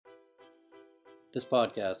This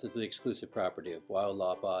podcast is the exclusive property of Wild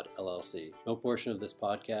Law Pod, LLC. No portion of this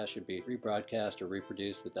podcast should be rebroadcast or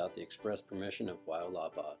reproduced without the express permission of Wild Law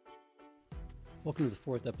Pod. Welcome to the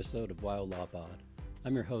fourth episode of Wild Law Pod.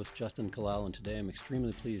 I'm your host, Justin Kalal, and today I'm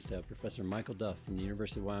extremely pleased to have Professor Michael Duff from the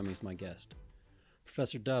University of Wyoming as my guest.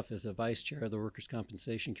 Professor Duff is a Vice Chair of the Workers'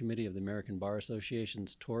 Compensation Committee of the American Bar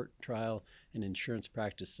Association's Tort, Trial, and Insurance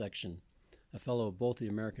Practice Section, a fellow of both the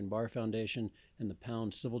American Bar Foundation and the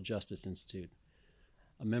Pound Civil Justice Institute.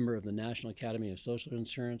 A member of the National Academy of Social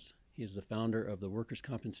Insurance, he is the founder of the Workers'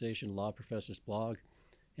 Compensation Law Professors blog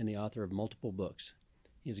and the author of multiple books.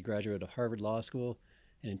 He is a graduate of Harvard Law School,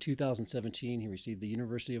 and in 2017 he received the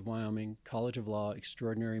University of Wyoming College of Law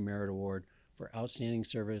Extraordinary Merit Award for outstanding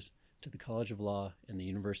service to the College of Law and the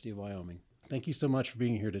University of Wyoming. Thank you so much for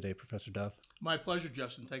being here today, Professor Duff. My pleasure,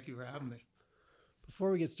 Justin. Thank you for having me.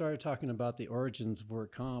 Before we get started talking about the origins of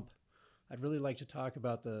work comp, I'd really like to talk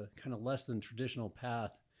about the kind of less than traditional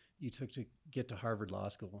path you took to get to Harvard Law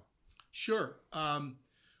School. Sure.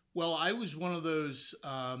 Well, I was one of those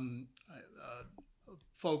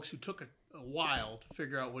folks who took a while to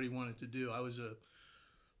figure out what he wanted to do. I was a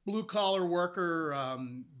blue-collar worker,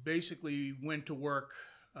 basically went to work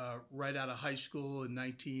right out of high school in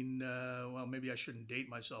maybe I shouldn't date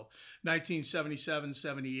myself, 1977,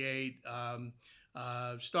 78.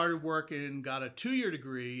 Started working, got a 2-year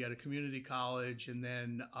degree at a community college, and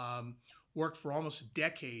then worked for almost a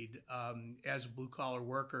decade as a blue-collar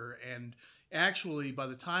worker. And actually, by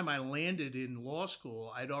the time I landed in law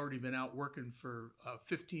school, I'd already been out working for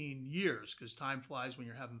 15 years, because time flies when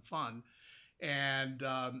you're having fun. And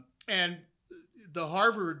the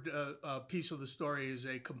Harvard piece of the story is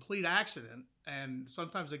a complete accident. And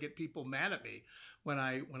sometimes I get people mad at me when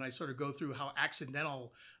I sort of go through how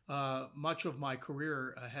accidental much of my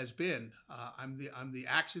career has been. I'm the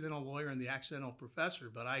accidental lawyer and the accidental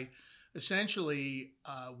professor, but I essentially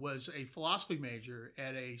was a philosophy major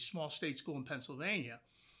at a small state school in Pennsylvania.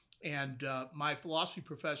 And my philosophy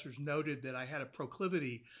professors noted that I had a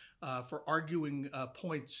proclivity for arguing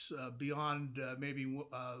points beyond maybe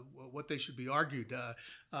what they should be argued.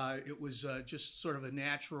 It was just sort of a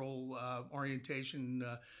natural orientation,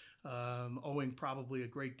 owing probably a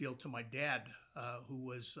great deal to my dad, who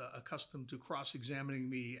was accustomed to cross-examining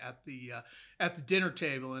me at the dinner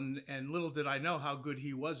table. And little did I know how good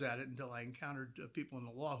he was at it until I encountered people in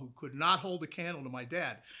the law who could not hold a candle to my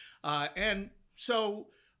dad. And so,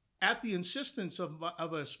 at the insistence of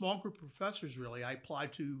a small group of professors, really, I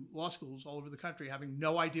applied to law schools all over the country, having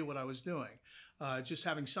no idea what I was doing, just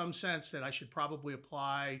having some sense that I should probably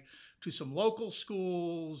apply to some local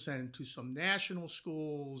schools and to some national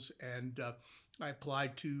schools. And I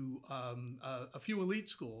applied to a few elite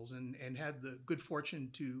schools and had the good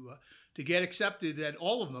fortune to get accepted at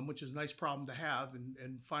all of them, which is a nice problem to have,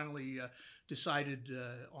 and finally decided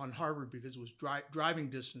on Harvard because it was driving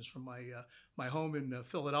distance from my home in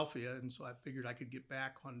Philadelphia, and so I figured I could get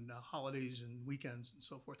back on holidays and weekends and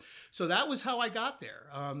so forth. So that was how I got there,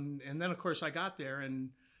 and then of course I got there and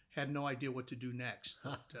had no idea what to do next,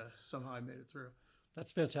 but somehow I made it through.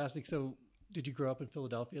 That's fantastic. So did you grow up in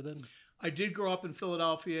Philadelphia then? I did grow up in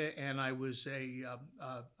Philadelphia, and I was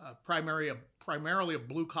primarily a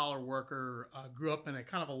blue-collar worker. Grew up in a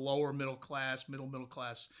kind of a lower middle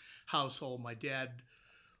class household. My dad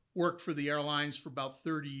worked for the airlines for about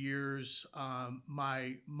 30 years.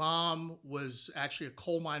 My mom was actually a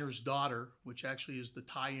coal miner's daughter, which actually is the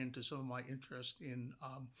tie-in to some of my interest in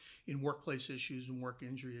workplace issues and work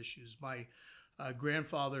injury issues. My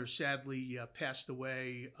grandfather sadly passed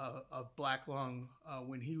away of black lung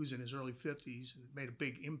when he was in his early 50s, and it made a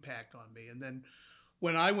big impact on me. And then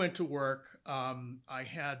when I went to work, I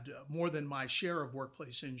had more than my share of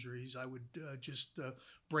workplace injuries. I would just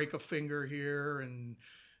break a finger here and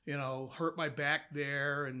hurt my back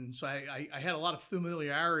there. And so I had a lot of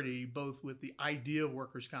familiarity both with the idea of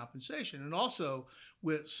workers' compensation and also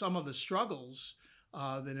with some of the struggles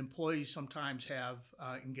that employees sometimes have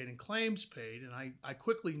in getting claims paid. And I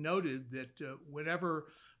quickly noted that whenever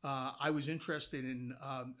I was interested in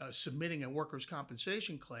submitting a workers'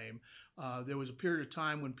 compensation claim, there was a period of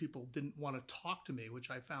time when people didn't want to talk to me, which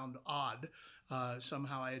I found odd.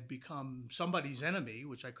 Somehow I had become somebody's enemy,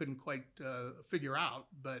 which I couldn't quite figure out.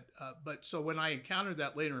 But so when I encountered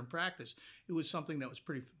that later in practice, it was something that was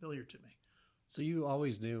pretty familiar to me. So you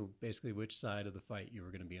always knew basically which side of the fight you were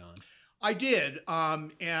going to be on. I did,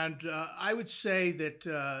 and I would say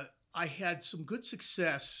that I had some good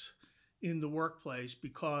success in the workplace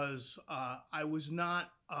because I was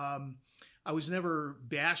never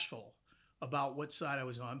bashful about what side I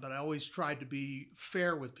was on, but I always tried to be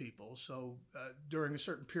fair with people. So during a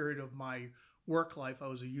certain period of my work life, I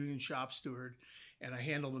was a union shop steward, and I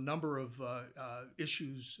handled a number of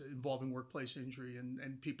issues involving workplace injury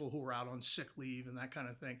and people who were out on sick leave and that kind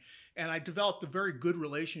of thing. And I developed a very good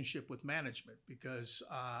relationship with management because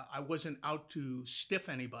I wasn't out to stiff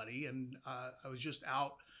anybody, and I was just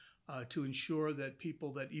out to ensure that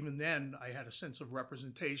people that even then I had a sense of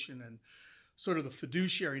representation and sort of the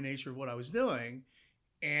fiduciary nature of what I was doing.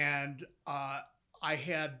 And I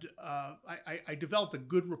developed a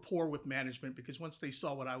good rapport with management because once they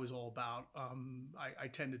saw what I was all about, I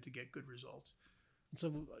tended to get good results.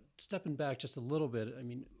 So stepping back just a little bit, I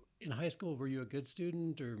mean, in high school, were you a good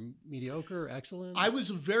student or mediocre or excellent? I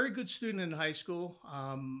was a very good student in high school.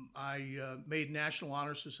 I made National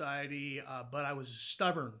Honor Society, but I was a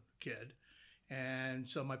stubborn kid. And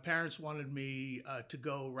so my parents wanted me to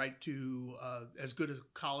go right to as good a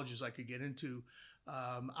college as I could get into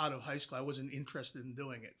out of high school. I wasn't interested in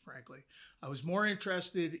doing it, frankly. I was more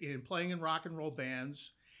interested in playing in rock and roll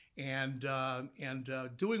bands and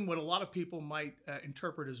doing what a lot of people might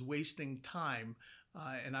interpret as wasting time.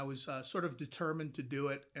 And I was sort of determined to do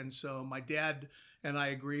it. And so my dad and I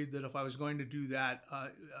agreed that if I was going to do that,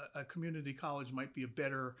 a community college might be a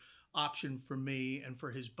better option for me and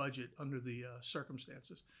for his budget under the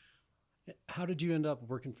circumstances. How did you end up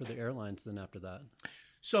working for the airlines then after that?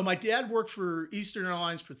 So my dad worked for Eastern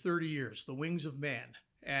Airlines for 30 years, the Wings of Man.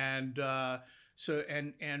 And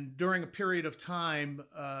and during a period of time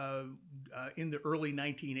in the early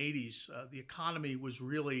 1980s, the economy was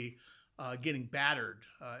really getting battered.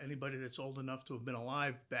 Anybody that's old enough to have been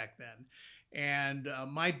alive back then. And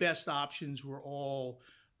my best options were all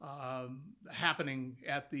happening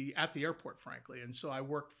at the airport, frankly. And so I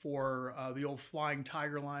worked for the old Flying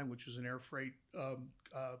Tiger Line, which was an air freight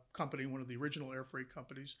company, one of the original air freight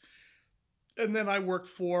companies. And then I worked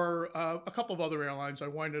for a couple of other airlines. I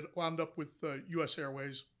wound up with U.S.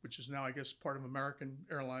 Airways, which is now, I guess, part of American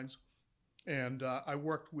Airlines. And I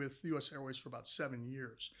worked with U.S. Airways for about 7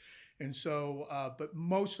 years. And so, but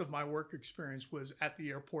most of my work experience was at the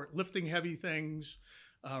airport, lifting heavy things,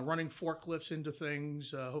 running forklifts into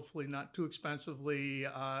things, hopefully not too expensively,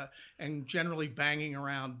 and generally banging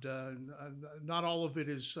around. Not all of it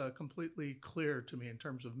is completely clear to me in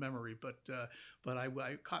terms of memory, but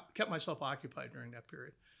I kept myself occupied during that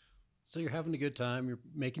period. So you're having a good time, you're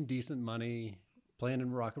making decent money, playing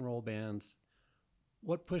in rock and roll bands.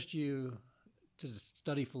 What pushed you to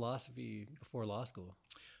study philosophy before law school?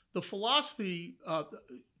 The philosophy,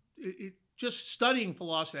 just studying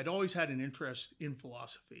philosophy, I'd always had an interest in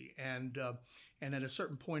philosophy, and at a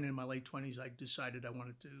certain point in my late 20s, I decided I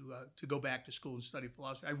wanted to go back to school and study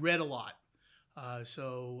philosophy. I read a lot,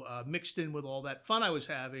 so mixed in with all that fun I was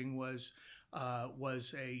having was a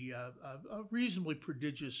reasonably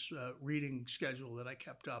prodigious reading schedule that I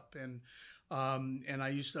kept up, and I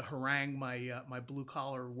used to harangue my blue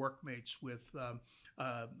collar workmates with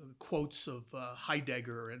quotes of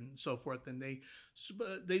Heidegger and so forth, and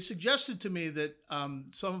they suggested to me that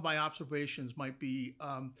some of my observations might be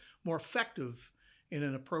more effective in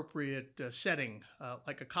an appropriate setting,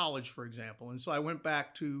 like a college, for example. And so I went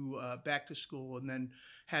back to school, and then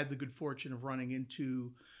had the good fortune of running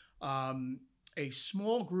into a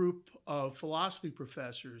small group of philosophy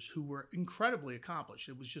professors who were incredibly accomplished.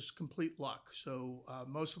 It was just complete luck. So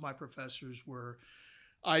most of my professors were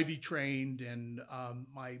Ivy trained, and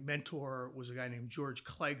my mentor was a guy named George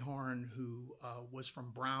Cleghorn, who was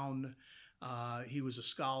from Brown. He was a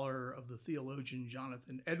scholar of the theologian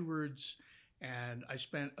Jonathan Edwards, and I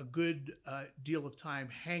spent a good deal of time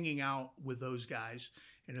hanging out with those guys.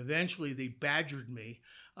 And eventually they badgered me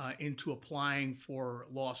into applying for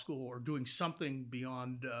law school or doing something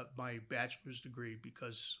beyond my bachelor's degree,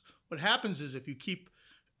 because what happens is if you keep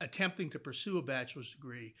attempting to pursue a bachelor's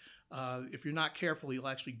degree, if you're not careful, you'll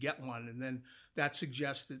actually get one, and then that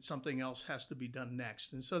suggests that something else has to be done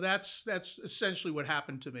next. And so that's essentially what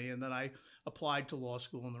happened to me, and then I applied to law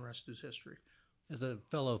school, and the rest is history. As a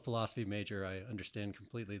fellow philosophy major, I understand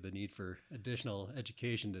completely the need for additional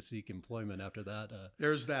education to seek employment after that.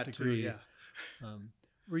 There's that degree. too, yeah.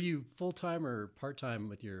 Were you full-time or part-time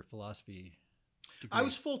with your philosophy degree? I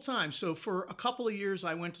was full-time. So for a couple of years,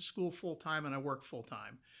 I went to school full-time and I worked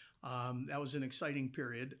full-time. That was an exciting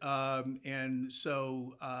period. And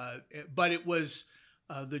so, but it was,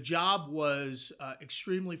 the job was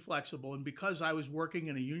extremely flexible. And because I was working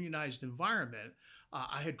in a unionized environment,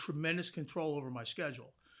 I had tremendous control over my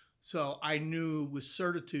schedule. So I knew with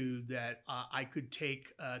certitude that I could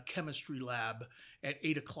take a chemistry lab at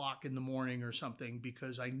 8 o'clock in the morning or something,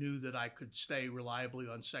 because I knew that I could stay reliably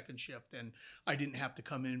on second shift and I didn't have to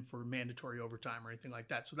come in for mandatory overtime or anything like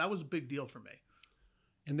that. So that was a big deal for me.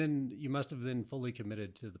 And then you must have then fully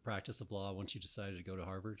committed to the practice of law once you decided to go to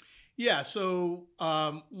Harvard. Yeah, so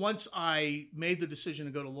once I made the decision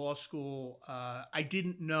to go to law school, I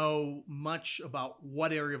didn't know much about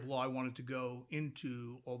what area of law I wanted to go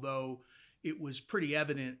into, although it was pretty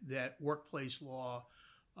evident that workplace law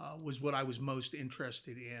was what I was most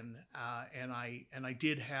interested in, and I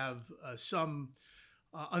did have some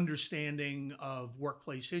understanding of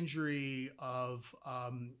workplace injury, of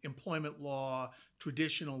employment law,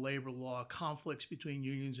 traditional labor law, conflicts between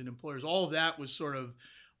unions and employers. All of that was sort of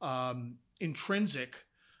intrinsic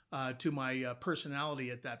to my personality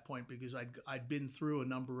at that point, because I'd been through a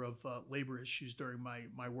number of labor issues during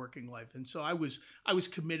my working life, and so I was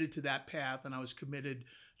committed to that path, and I was committed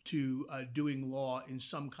to doing law in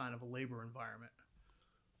some kind of a labor environment.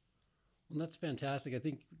 Well, that's fantastic. I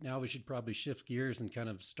think now we should probably shift gears and kind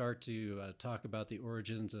of start to talk about the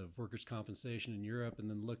origins of workers' compensation in Europe, and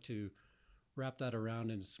then look to wrap that around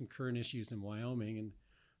into some current issues in Wyoming. And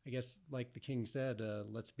I guess, like the King said,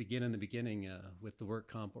 let's begin in the beginning with the work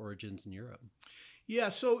comp origins in Europe. Yeah,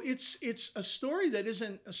 so it's a story that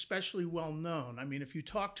isn't especially well known. I mean, if you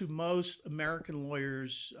talk to most American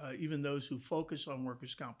lawyers, even those who focus on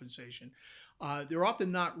workers' compensation, they're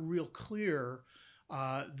often not real clear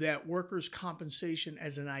that workers' compensation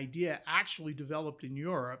as an idea actually developed in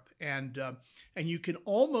Europe, and you can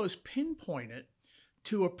almost pinpoint it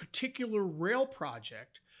to a particular rail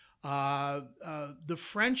project. The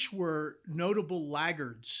French were notable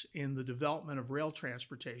laggards in the development of rail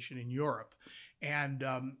transportation in Europe, and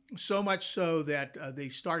so much so that they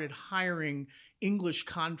started hiring English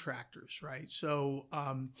contractors, right? So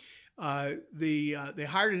they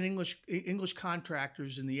hired an English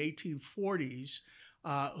contractors in the 1840s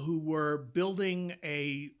who were building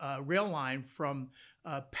a rail line from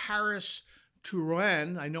Paris to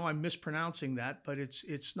Rouen. I know I'm mispronouncing that, but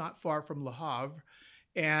it's not far from Le Havre.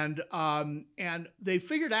 And they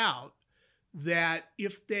figured out that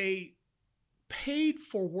if they paid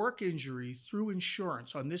for work injury through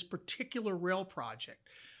insurance on this particular rail project,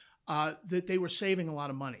 that they were saving a lot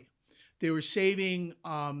of money. They were saving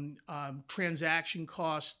transaction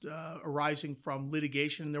costs arising from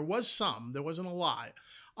litigation. There was some, there wasn't a lot.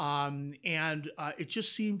 And it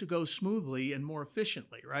just seemed to go smoothly and more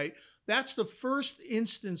efficiently, right? That's the first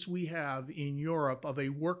instance we have in Europe of a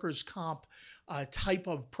workers' comp type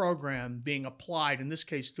of program being applied, in this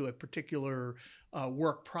case to a particular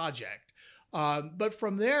work project. But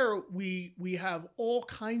from there, we have all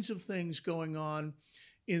kinds of things going on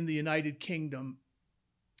in the United Kingdom.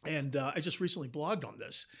 And I just recently blogged on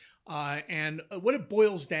this. And what it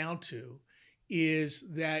boils down to is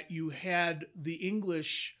that you had the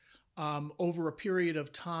English over a period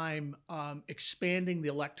of time expanding the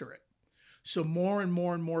electorate. So more and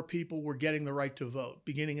more and more people were getting the right to vote.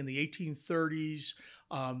 Beginning in the 1830s,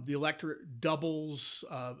 the electorate doubles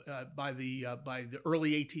by the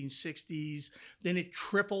early 1860s. Then it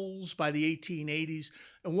triples by the 1880s.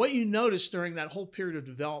 And what you notice during that whole period of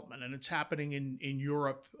development, and it's happening in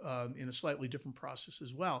Europe in a slightly different process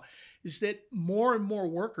as well, is that more and more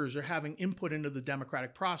workers are having input into the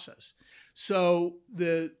democratic process. So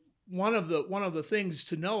one of the things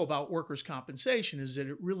to know about workers' compensation is that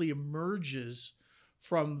it really emerges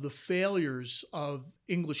from the failures of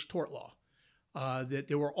English tort law. That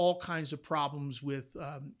there were all kinds of problems with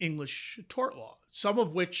English tort law, some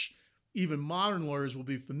of which even modern lawyers will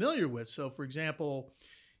be familiar with. So, for example,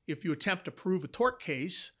 if you attempt to prove a tort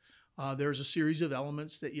case, there's a series of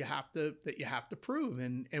elements that you have to prove.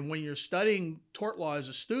 And when you're studying tort law as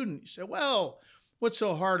a student, you say, well, what's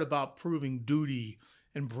so hard about proving duty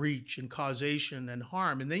and breach and causation and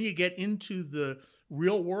harm? And then you get into the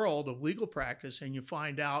real world of legal practice and you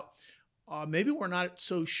find out maybe we're not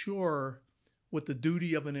so sure what the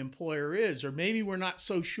duty of an employer is, or maybe we're not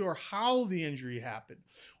so sure how the injury happened,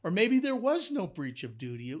 or maybe there was no breach of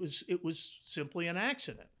duty. It was simply an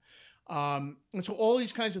accident. And so all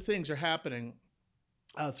these kinds of things are happening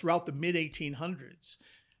throughout the mid-1800s.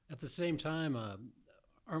 At the same time,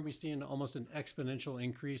 aren't we seeing almost an exponential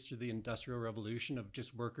increase through the Industrial Revolution of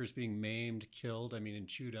just workers being maimed, killed, and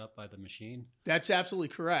chewed up by the machine? That's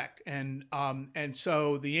absolutely correct. And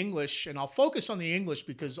so the English, and I'll focus on the English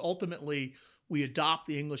because ultimately we adopt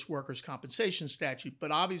the English workers' compensation statute, but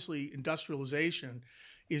obviously industrialization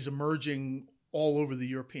is emerging all over the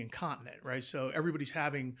European continent, right? So everybody's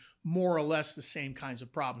having more or less the same kinds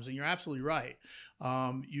of problems. And you're absolutely right.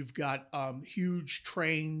 You've got huge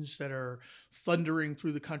trains that are thundering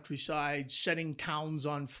through the countryside, setting towns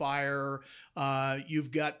on fire.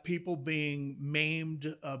 You've got people being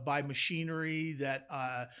maimed by machinery that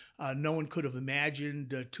no one could have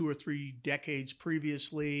imagined 2 or 3 decades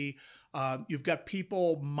previously. You've got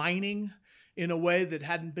people mining in a way that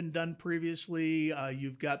hadn't been done previously.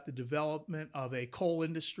 You've got the development of a coal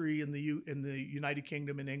industry in the United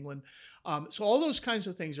Kingdom and England. So all those kinds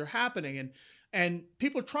of things are happening, and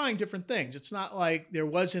people are trying different things. It's not like there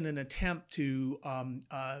wasn't an attempt to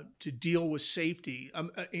deal with safety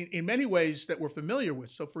in many ways that we're familiar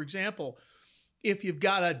with. So, for example, if you've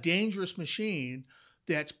got a dangerous machine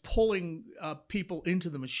that's pulling people into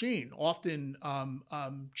the machine, often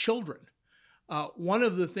children. One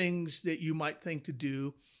of the things that you might think to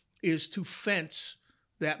do is to fence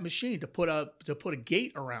that machine, to put a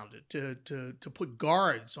gate around it, to put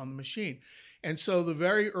guards on the machine. And so the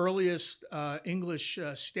very earliest English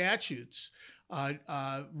statutes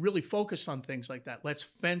really focused on things like that. Let's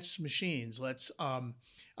fence machines. Let's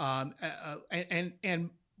and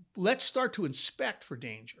let's start to inspect for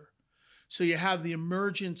danger. So you have the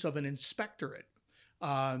emergence of an inspectorate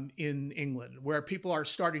in England, where people are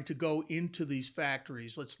starting to go into these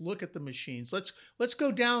factories. Let's look at the machines. Let's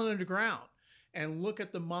go down underground and look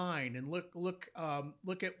at the mine and look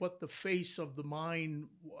at what the face of the mine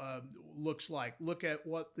looks like. Look at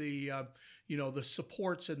what the the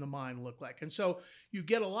supports in the mine look like. And so you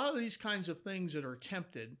get a lot of these kinds of things that are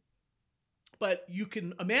attempted. But you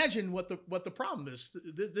can imagine what the problem is.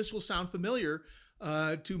 This will sound familiar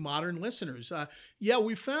to modern listeners.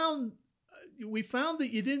 We found that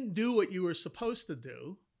you didn't do what you were supposed to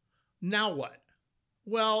do. Now what?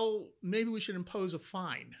 Well, maybe we should impose a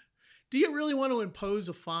fine. Do you really want to impose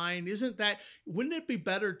a fine? Wouldn't it be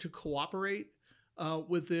better to cooperate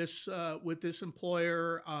with this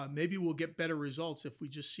employer? Maybe we'll get better results if we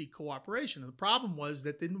just seek cooperation. And the problem was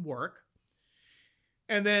that didn't work.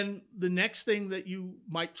 And then the next thing that you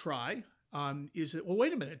might try is that, well,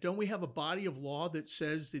 wait a minute, don't we have a body of law that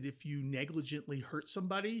says that if you negligently hurt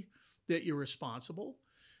somebody, that you're responsible?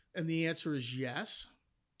 And the answer is yes,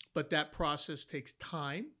 but that process takes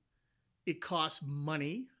time. It costs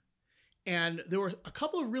money. And there were a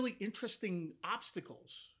couple of really interesting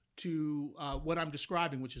obstacles to what I'm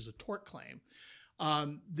describing, which is a tort claim,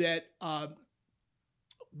 that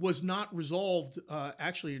was not resolved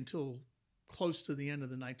actually until close to the end of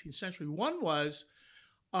the 19th century. One was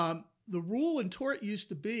the rule in tort used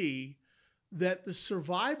to be that the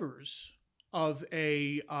survivors of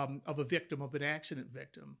a victim, of an accident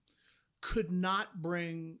victim, could not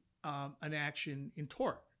bring an action in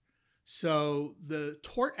tort. So the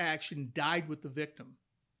tort action died with the victim.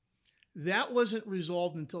 That wasn't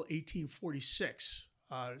resolved until 1846,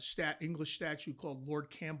 English statute called Lord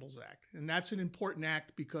Campbell's Act. And that's an important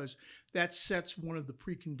act because that sets one of the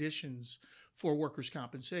preconditions for workers'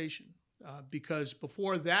 compensation. Because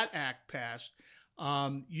before that act passed,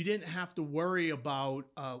 you didn't have to worry about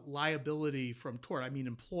liability from tort. I mean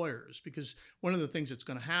employers, because one of the things that's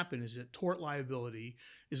going to happen is that tort liability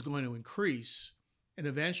is going to increase. And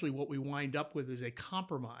eventually what we wind up with is a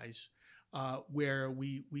compromise where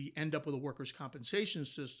we end up with a workers' compensation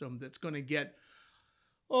system that's going to get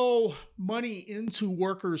money into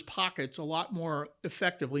workers' pockets a lot more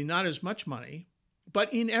effectively, not as much money,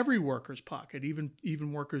 but in every worker's pocket,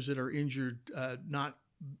 even workers that are injured not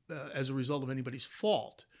as a result of anybody's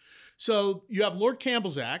fault. So you have Lord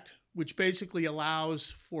Campbell's Act, which basically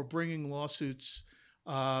allows for bringing lawsuits,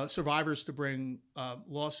 survivors to bring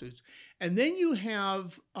lawsuits. And then you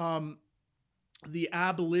have the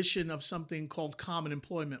abolition of something called common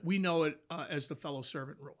employment. We know it as the fellow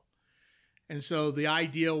servant rule. And so the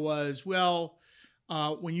idea was,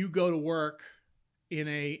 when you go to work in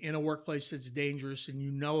a workplace that's dangerous and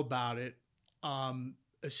you know about it,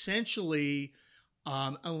 essentially,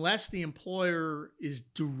 unless the employer is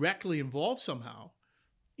directly involved somehow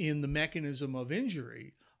in the mechanism of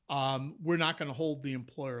injury, we're not going to hold the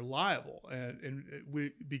employer liable,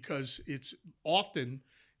 because it's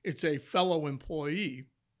a fellow employee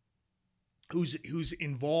who's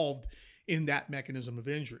involved in that mechanism of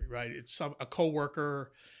injury, right? It's a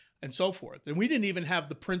coworker and so forth. And we didn't even have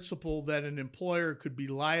the principle that an employer could be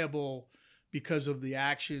liable because of the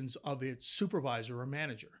actions of its supervisor or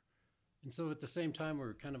manager. And so at the same time,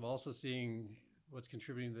 we're kind of also seeing what's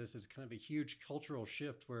contributing to this is kind of a huge cultural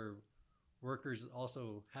shift where workers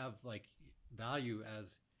also have like value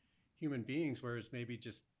as human beings, whereas maybe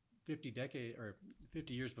just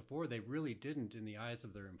 50 years before, they really didn't in the eyes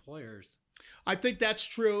of their employers. I think that's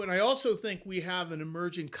true. And I also think we have an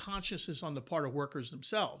emerging consciousness on the part of workers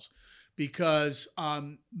themselves, because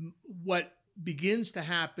what begins to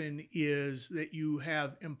happen is that you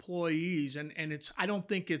have employees, and I don't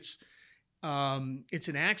think it's an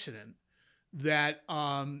accident that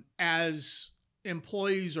as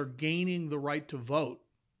employees are gaining the right to vote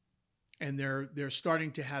and they're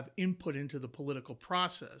starting to have input into the political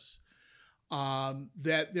process,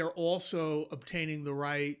 that they're also obtaining the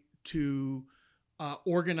right to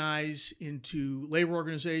organize into labor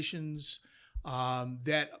organizations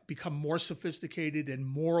that become more sophisticated and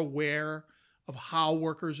more aware of how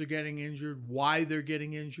workers are getting injured, why they're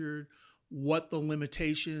getting injured, what the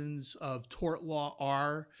limitations of tort law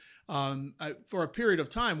are. For a period of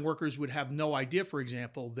time, workers would have no idea, for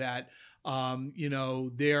example, that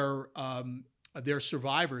their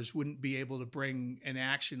survivors wouldn't be able to bring an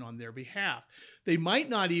action on their behalf. They might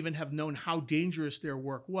not even have known how dangerous their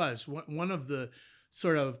work was. One of the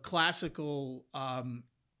sort of classical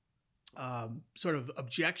sort of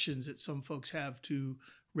objections that some folks have to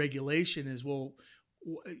regulation is, well,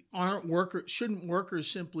 shouldn't workers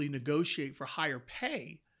simply negotiate for higher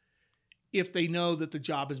pay if they know that the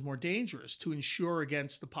job is more dangerous, to ensure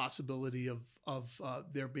against the possibility of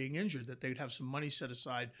their being injured, that they'd have some money set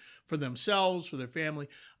aside for themselves, for their family.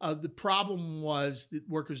 The problem was that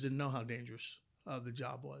workers didn't know how dangerous the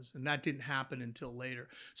job was, and that didn't happen until later.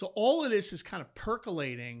 So all of this is kind of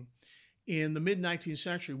percolating in the mid-19th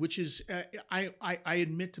century, which is, I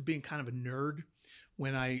admit to being kind of a nerd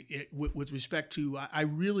with respect to, I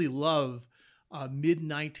really love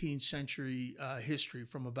mid-19th century history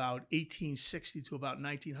from about 1860 to about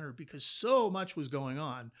 1900, because so much was going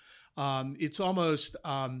on. It's almost,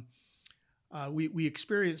 we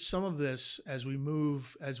experience some of this as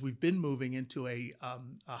we've been moving into a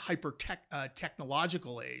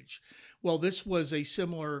technological age. Well, this was a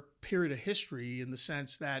similar period of history in the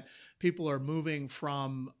sense that people are moving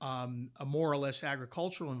from a more or less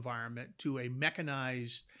agricultural environment to a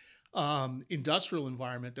mechanized industrial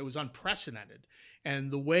environment that was unprecedented.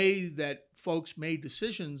 And the way that folks made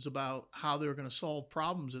decisions about how they were going to solve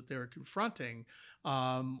problems that they were confronting,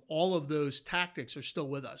 all of those tactics are still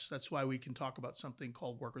with us. That's why we can talk about something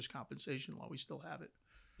called workers' compensation law. We still have it.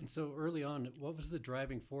 And so early on, what was the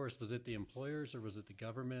driving force? Was it the employers, or was it the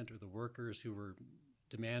government or the workers who were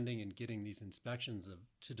demanding and getting these inspections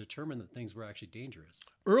to determine that things were actually dangerous?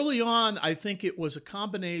 Early on, I think it was a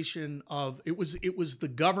combination of, it was the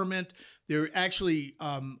government. There actually,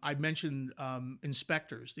 I mentioned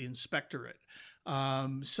inspectors, the Inspectorate.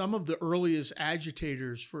 Some of the earliest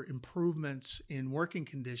agitators for improvements in working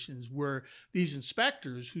conditions were these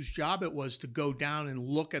inspectors, whose job it was to go down and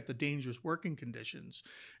look at the dangerous working conditions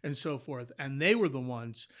and so forth. And they were the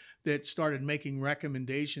ones that started making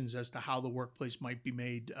recommendations as to how the workplace might be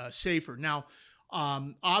made safer. Now,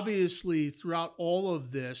 obviously, throughout all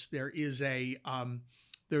of this, there's a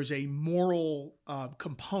moral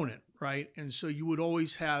component, right? And so you would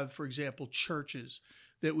always have, for example, churches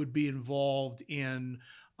that would be involved in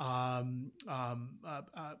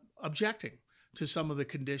objecting to some of the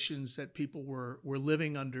conditions that people were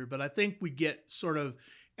living under. But I think we get sort of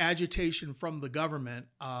agitation from the government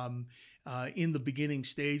in the beginning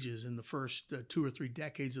stages, in the first 2 or 3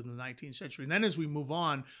 decades of the 19th century. And then as we move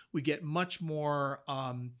on, we get much more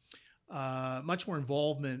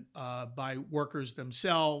involvement by workers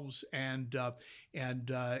themselves, and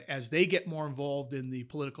as they get more involved in the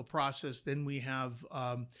political process, then we have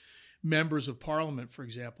members of parliament, for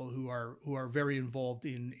example, who are very involved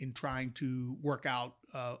in trying to work out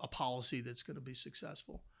a policy that's going to be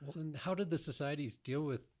successful. Well, and how did the societies deal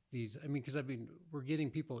with these? I mean, because we're getting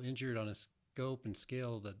people injured on a scope and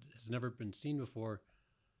scale that has never been seen before.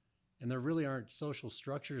 And there really aren't social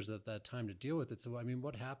structures at that time to deal with it. So, I mean,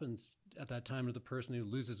 what happens at that time to the person who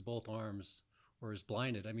loses both arms or is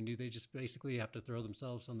blinded? I mean, do they just basically have to throw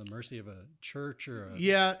themselves on the mercy of a church or a...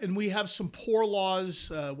 Yeah, and we have some poor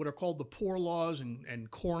laws, what are called the poor laws and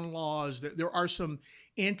corn laws. There are some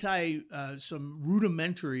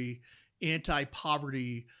rudimentary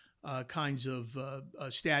anti-poverty kinds of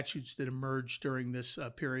statutes that emerged during this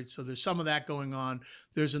period. So there's some of that going on.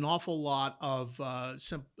 There's an awful lot of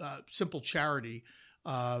simple charity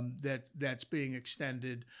that's being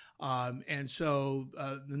extended, and so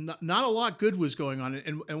not a lot good was going on.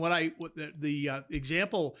 And the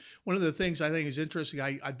example, one of the things I think is interesting,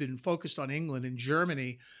 I've been focused on England. In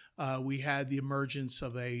Germany, we had the emergence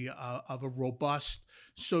of a robust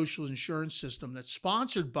social insurance system that's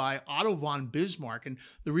sponsored by Otto von Bismarck. And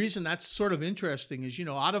the reason that's sort of interesting is,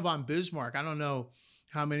 Otto von Bismarck, I don't know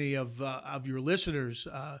how many of your listeners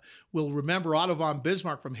will remember Otto von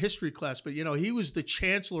Bismarck from history class, but he was the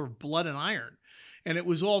Chancellor of Blood and Iron. And it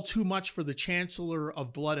was all too much for the Chancellor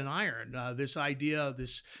of Blood and Iron. This idea,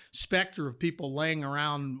 this specter of people laying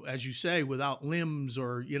around, as you say, without limbs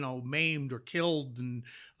or maimed or killed,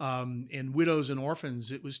 and widows and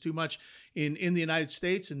orphans. It was too much in the United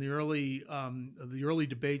States in the early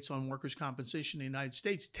debates on workers' compensation in the United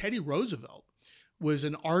States. Teddy Roosevelt was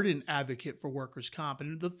an ardent advocate for workers' comp,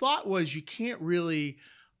 and the thought was you can't really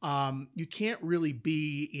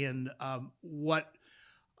be in what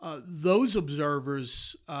those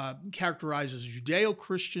observers characterize as a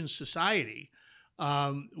Judeo-Christian society,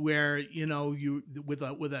 where you with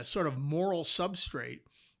a sort of moral substrate,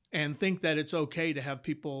 and think that it's okay to have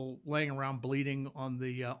people laying around bleeding on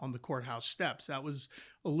the courthouse steps. That was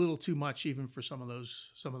a little too much even for some of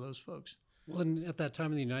those folks. Well, and at that time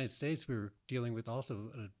in the United States, we were dealing with also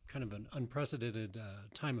a kind of an unprecedented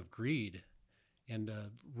time of greed and a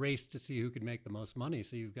race to see who could make the most money.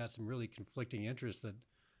 So you've got some really conflicting interests that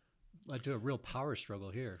led to a real power struggle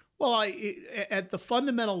here. Well, at the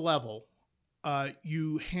fundamental level,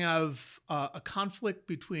 you have a conflict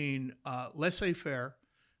between laissez-faire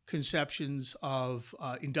conceptions of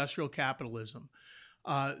industrial capitalism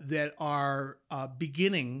that are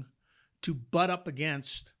beginning to butt up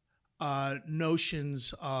against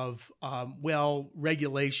notions of,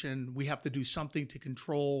 regulation. We have to do something to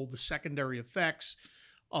control the secondary effects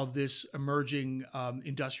of this emerging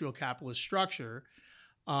industrial capitalist structure.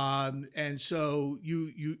 And so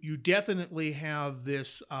you definitely have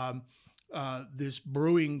this this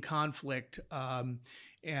brewing conflict,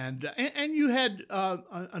 and you had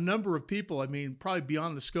a number of people. I mean, probably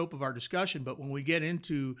beyond the scope of our discussion, but when we get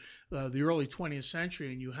into the early 20th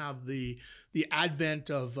century, and you have the advent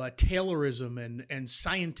of Taylorism and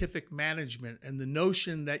scientific management, and the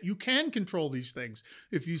notion that you can control these things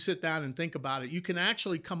if you sit down and think about it, you can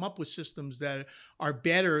actually come up with systems that are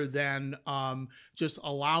better than just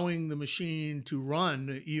allowing the machine to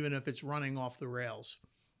run, even if it's running off the rails.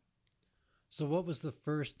 So, what was the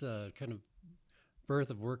first kind of birth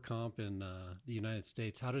of work comp in the United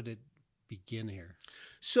States? How did it begin here?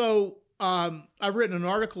 So I've written an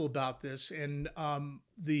article about this, and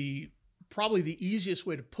probably the easiest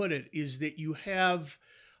way to put it is that you have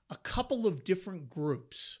a couple of different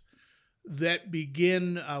groups that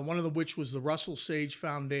begin, one of which was the Russell Sage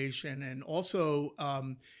Foundation, and also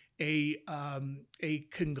a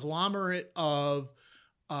conglomerate of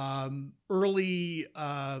early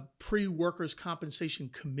pre-workers' compensation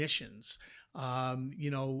commissions, at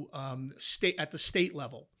the state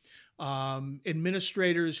level,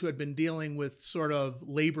 administrators who had been dealing with sort of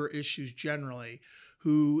labor issues generally,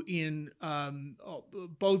 who in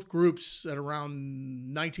both groups at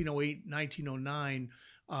around 1908, 1909,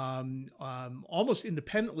 almost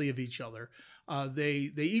independently of each other,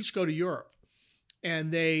 they each go to Europe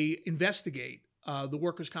and they investigate the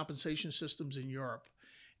workers' compensation systems in Europe.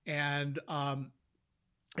 And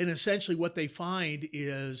essentially what they find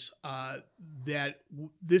is that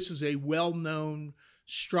this is a well-known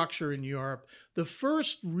structure in Europe. The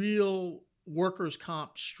first real workers'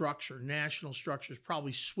 comp structure, national structure, is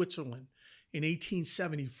probably Switzerland in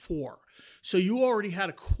 1874. So you already had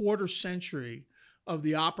a quarter century of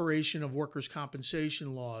the operation of workers'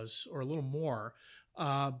 compensation laws, or a little more,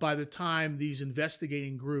 by the time these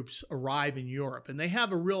investigating groups arrive in Europe. And they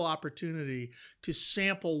have a real opportunity to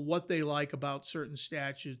sample what they like about certain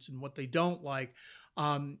statutes and what they don't like.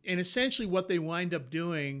 And essentially what they wind up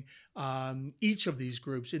doing, each of these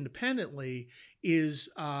groups independently, is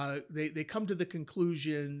they come to the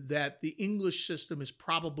conclusion that the English system is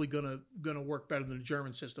probably going to work better than the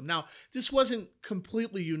German system. Now, this wasn't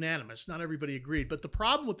completely unanimous. Not everybody agreed. But the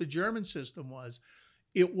problem with the German system was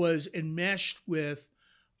it was enmeshed with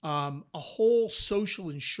a whole social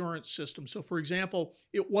insurance system. So, for example,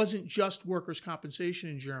 it wasn't just workers' compensation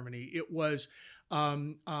in Germany. It was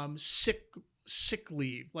sick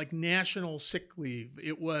leave, like national sick leave.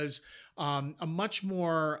 It was a much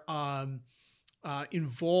more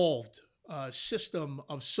involved system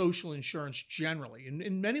of social insurance generally, and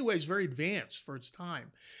in many ways very advanced for its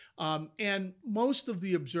time. And most of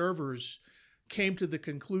the observers came to the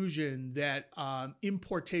conclusion that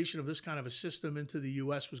importation of this kind of a system into the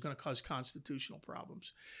U.S. was going to cause constitutional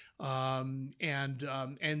problems, and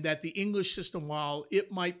that the English system, while it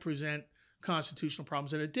might present constitutional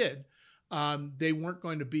problems, and it did, they weren't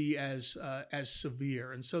going to be as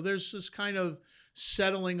severe. And so there's this kind of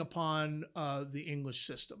settling upon the English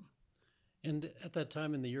system. And at that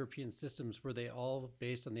time in the European systems, were they all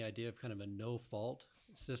based on the idea of kind of a no-fault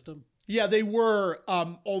system? Yeah, they were,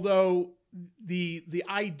 although the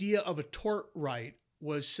idea of a tort right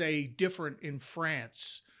was say different in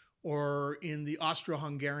France or in the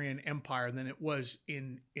Austro-Hungarian Empire than it was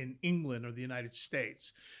in England or the United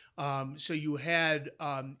States. So you had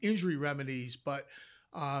injury remedies, but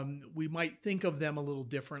we might think of them a little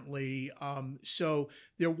differently. So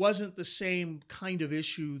there wasn't the same kind of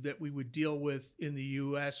issue that we would deal with in the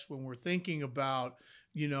U.S. when we're thinking about,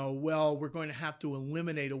 well, we're going to have to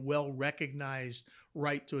eliminate a well-recognized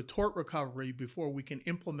right to a tort recovery before we can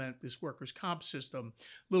implement this workers' comp system. A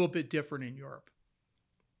little bit different in Europe.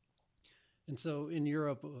 And so in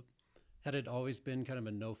Europe, had it always been kind of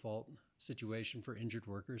a no-fault situation for injured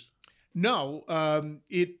workers? No,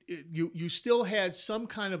 you still had some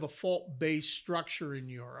kind of a fault-based structure in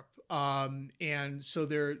Europe, and so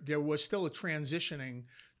there was still a transitioning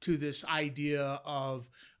to this idea of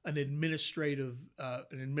an administrative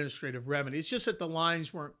remedy. It's just that the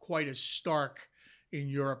lines weren't quite as stark in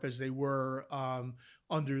Europe as they were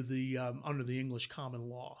under the English common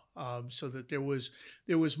law, so that there was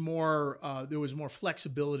more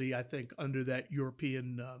flexibility, I think, under that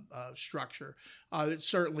European structure.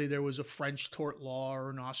 Certainly, there was a French tort law or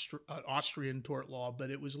an Austrian tort law, but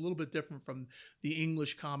it was a little bit different from the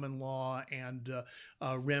English common law and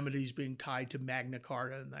remedies being tied to Magna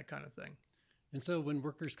Carta and that kind of thing. And so, when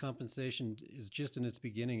workers' compensation is just in its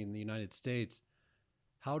beginning in the United States,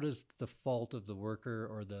 how does the fault of the worker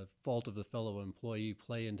or the fault of the fellow employee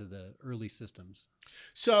play into the early systems?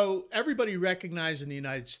 So everybody recognized in the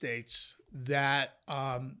United States that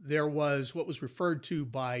there was what was referred to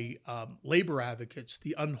by labor advocates,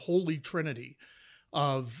 the unholy trinity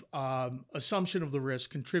of assumption of the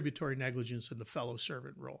risk, contributory negligence, and the fellow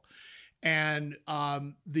servant rule. And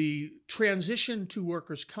the transition to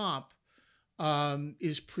workers' comp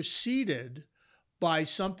is preceded by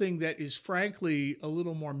something that is frankly a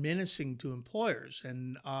little more menacing to employers.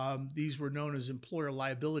 And these were known as employer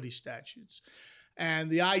liability statutes.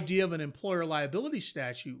 And the idea of an employer liability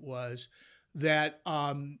statute was that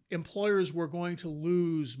employers were going to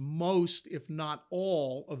lose most, if not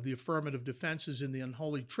all, of the affirmative defenses in the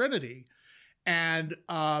unholy trinity, and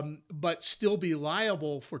but still be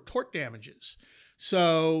liable for tort damages.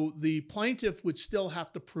 So the plaintiff would still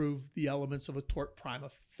have to prove the elements of a tort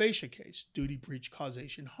prima facie case, duty, breach,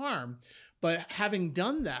 causation, harm. But having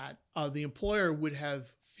done that, the employer would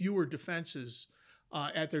have fewer defenses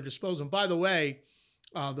at their disposal. And by the way,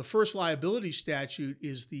 the first liability statute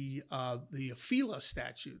is the FELA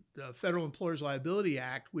statute, the Federal Employers Liability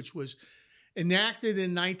Act, which was enacted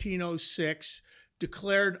in 1906,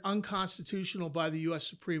 declared unconstitutional by the U.S.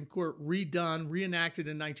 Supreme Court, reenacted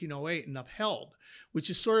in 1908, and upheld,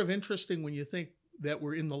 which is sort of interesting when you think that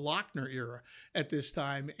we're in the Lochner era at this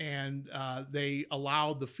time, and they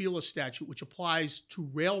allowed the FELA statute, which applies to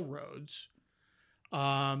railroads,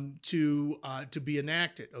 to be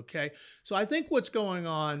enacted. Okay, so I think what's going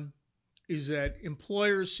on is that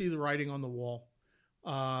employers see the writing on the wall.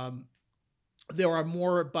 There are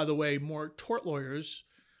more tort lawyers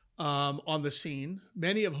on the scene,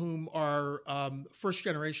 many of whom are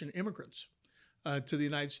first-generation immigrants to the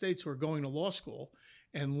United States who are going to law school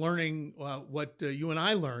and learning what you and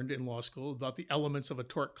I learned in law school about the elements of a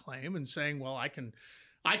tort claim, and saying, well, I can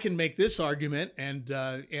make this argument, and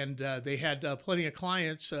they had plenty of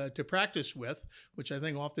clients to practice with, which I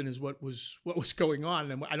think often is what was going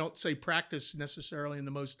on. And I don't say practice necessarily in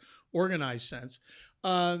the most organized sense.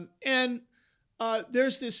 And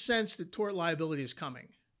there's this sense that tort liability is coming.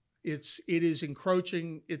 It is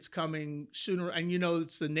encroaching. It's coming sooner, and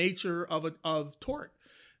it's the nature of tort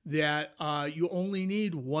that you only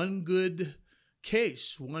need one good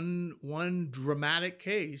case, one dramatic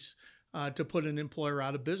case to put an employer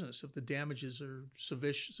out of business if the damages are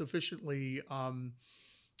sufficiently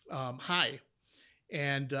high,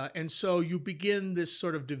 and so you begin this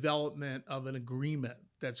sort of development of an agreement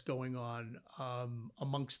that's going on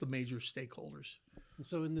amongst the major stakeholders. And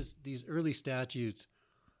so in these early statutes,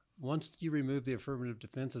 once you remove the affirmative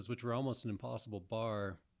defenses, which were almost an impossible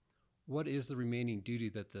bar, what is the remaining duty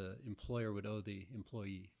that the employer would owe the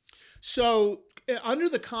employee? So under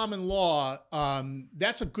the common law,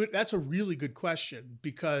 that's a really good question,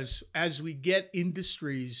 because as we get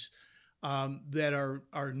industries that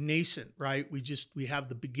are nascent, right? We have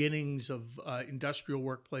the beginnings of industrial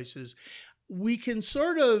workplaces. We can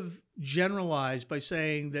sort of generalize by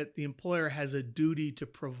saying that the employer has a duty to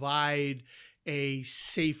provide a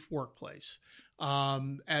safe workplace,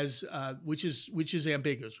 which is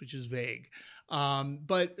ambiguous, which is vague,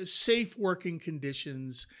 but safe working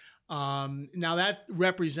conditions. Now that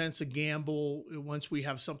represents a gamble once we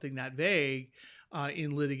have something that vague,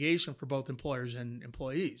 in litigation for both employers and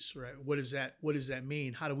employees, right? What does that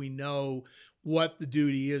mean? How do we know what the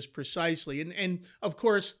duty is precisely? And of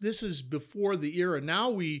course, this is before the era.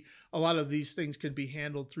 Now a lot of these things can be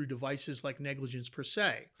handled through devices like negligence per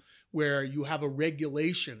se, where you have a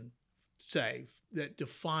regulation, say, that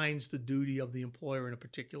defines the duty of the employer in a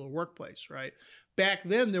particular workplace, right? Back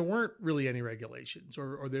then, there weren't really any regulations,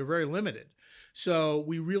 or they're very limited. So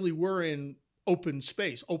we really were in open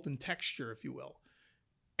space, open texture, if you will.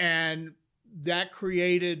 And that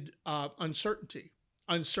created uncertainty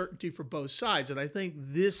for both sides. And I think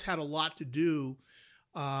this had a lot to do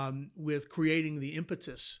with creating the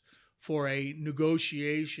impetus for a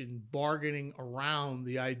negotiation, bargaining around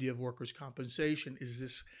the idea of workers' compensation is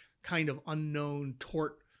this kind of unknown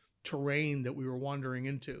tort terrain that we were wandering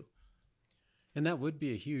into. And that would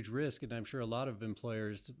be a huge risk. And I'm sure a lot of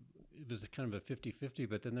employers, it was kind of a 50-50,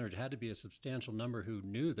 but then there had to be a substantial number who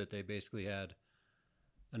knew that they basically had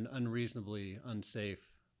an unreasonably unsafe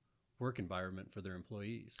work environment for their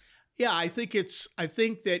employees. Yeah, I think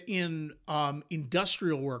that in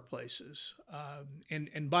industrial workplaces,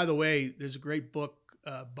 and by the way, there's a great book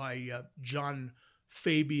by John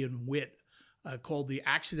Fabian Witt called The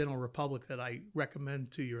Accidental Republic that I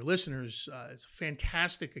recommend to your listeners. It's a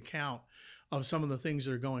fantastic account of some of the things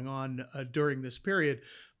that are going on during this period.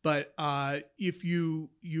 But if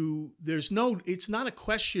it's not a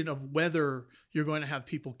question of whether you're going to have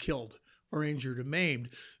people killed or injured or maimed.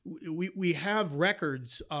 We have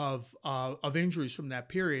records of injuries from that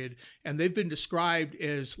period, and they've been described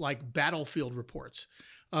as like battlefield reports.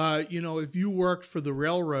 If you worked for the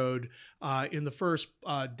railroad in the first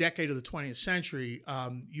decade of the 20th century,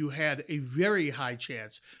 you had a very high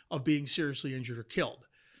chance of being seriously injured or killed.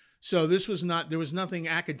 So there was nothing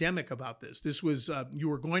academic about this. This was, you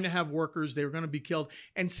were going to have workers, they were going to be killed.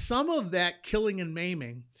 And some of that killing and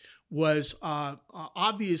maiming was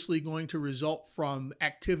obviously going to result from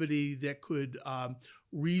activity that could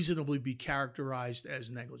reasonably be characterized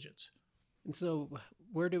as negligence. And so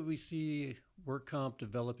where do we see work comp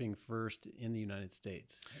developing first in the United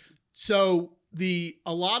States? So a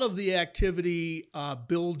lot of the activity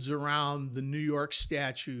builds around the New York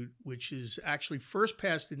statute, which is actually first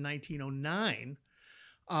passed in 1909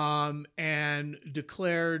 and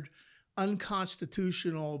declared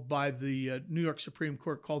unconstitutional by the New York Supreme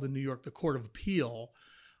Court, called in New York the Court of Appeal.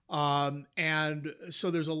 And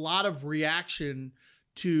so there's a lot of reaction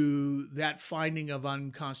to that finding of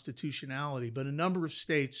unconstitutionality. But a number of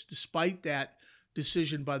states, despite that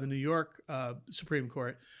decision by the New York Supreme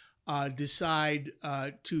Court, decide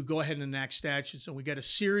to go ahead and enact statutes. And we get a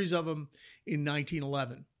series of them in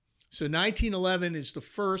 1911. So 1911 is the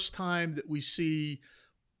first time that we see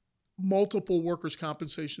multiple workers'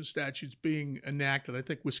 compensation statutes being enacted. I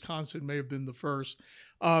think Wisconsin may have been the first.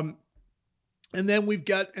 And then we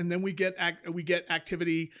get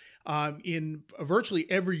activity in virtually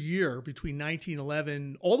every year between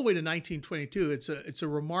 1911 all the way to 1922. It's a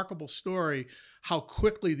remarkable story how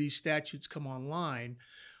quickly these statutes come online.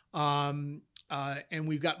 And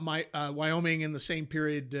we've got Wyoming in the same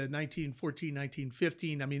period, 1914,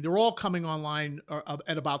 1915. I mean, they're all coming online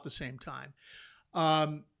at about the same time.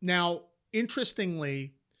 Now,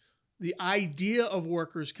 interestingly, the idea of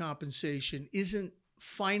workers' compensation isn't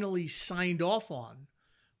finally signed off on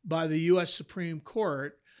by the U.S. Supreme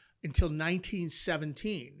Court until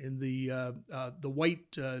 1917 in the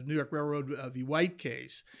White New York Railroad v. White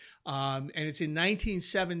case. And it's in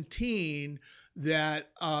 1917 that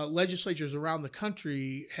legislatures around the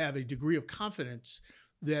country have a degree of confidence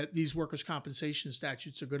that these workers' compensation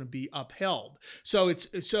statutes are going to be upheld. So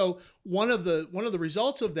one of the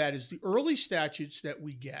results of that is the early statutes that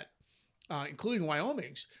we get, including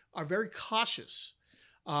Wyoming's, are very cautious.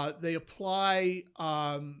 They apply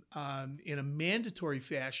in a mandatory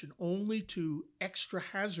fashion only to extra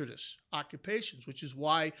hazardous occupations, which is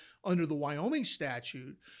why under the Wyoming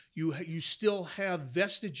statute, you still have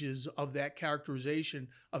vestiges of that characterization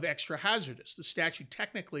of extra hazardous. The statute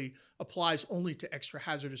technically applies only to extra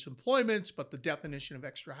hazardous employments, but the definition of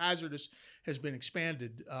extra hazardous has been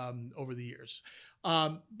expanded over the years.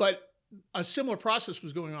 But a similar process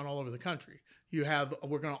was going on all over the country.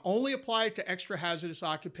 We're going to only apply it to extra hazardous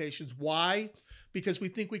occupations. Why? Because we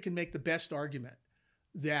think we can make the best argument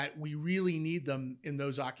that we really need them in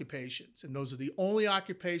those occupations. And those are the only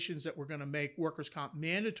occupations that we're going to make workers' comp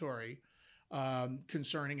mandatory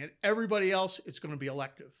concerning. And everybody else, it's going to be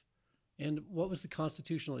elective. And what was the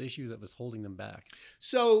constitutional issue that was holding them back?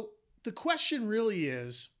 So the question really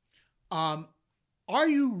is, are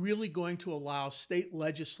you really going to allow state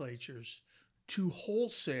legislatures to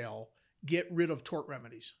wholesale get rid of tort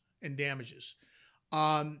remedies and damages?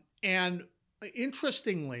 And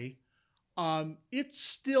interestingly, it's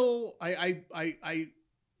still, I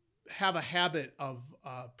have a habit of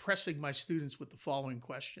pressing my students with the following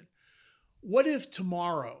question. What if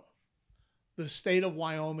tomorrow the state of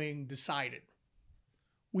Wyoming decided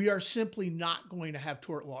we are simply not going to have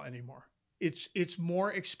tort law anymore? It's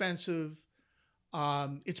more expensive.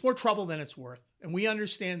 It's more trouble than it's worth. And we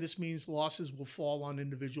understand this means losses will fall on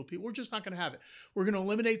individual people. We're just not going to have it. We're going to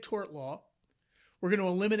eliminate tort law. We're going to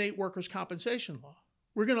eliminate workers' compensation law.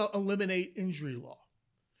 We're going to eliminate injury law.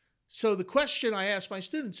 So the question I ask my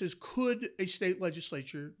students is, could a state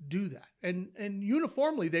legislature do that? And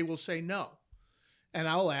uniformly, they will say no. And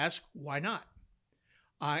I'll ask, why not?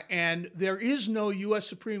 And there is no U.S.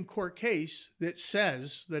 Supreme Court case that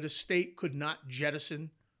says that a state could not jettison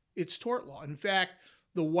its tort law. In fact,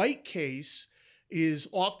 the White case is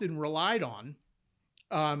often relied on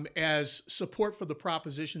as support for the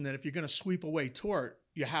proposition that if you're going to sweep away tort,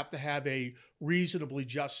 you have to have a reasonably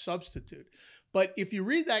just substitute. But if you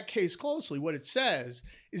read that case closely, what it says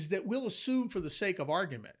is that we'll assume for the sake of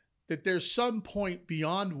argument that there's some point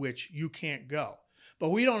beyond which you can't go. But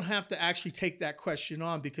we don't have to actually take that question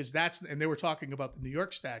on because and they were talking about the New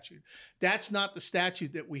York statute. That's not the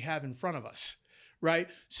statute that we have in front of us. Right.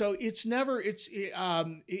 So it's never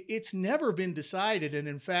been decided. And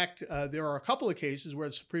in fact, there are a couple of cases where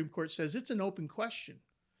the Supreme Court says it's an open question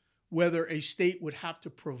whether a state would have to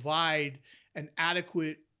provide an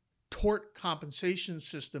adequate tort compensation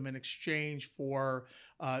system in exchange for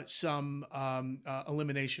some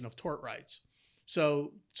elimination of tort rights.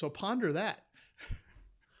 So ponder that.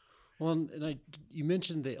 Well, and you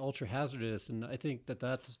mentioned the ultra hazardous, and I think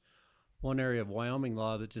that's one area of Wyoming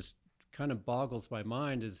law that just kind of boggles my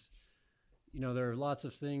mind is, there are lots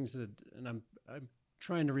of things that, and I'm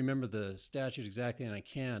trying to remember the statute exactly and I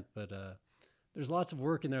can't, but there's lots of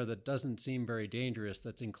work in there that doesn't seem very dangerous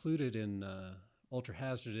that's included in ultra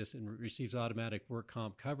hazardous and receives automatic work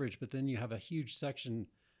comp coverage. But then you have a huge section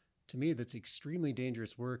to me that's extremely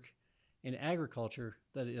dangerous work in agriculture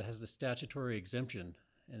that it has the statutory exemption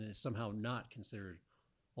and is somehow not considered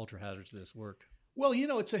ultra hazardous work. Well,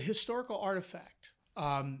 it's a historical artifact.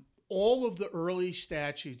 All of the early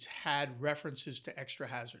statutes had references to extra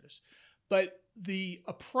hazardous, but the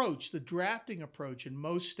drafting approach in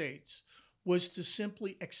most states was to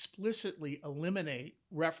simply explicitly eliminate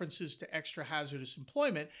references to extra hazardous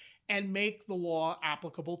employment and make the law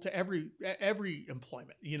applicable to every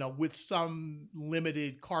employment, with some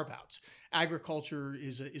limited carve-outs. Agriculture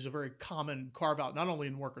is a very common carve-out, not only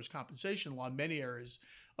in workers' compensation law, in many areas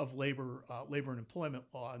of labor and employment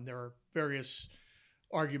law, and there are various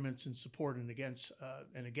arguments in support and against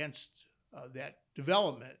that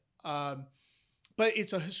development. But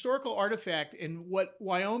it's a historical artifact, and what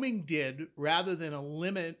Wyoming did, rather than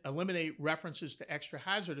eliminate references to extra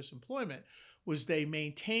hazardous employment, was the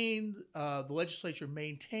legislature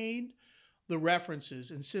maintained the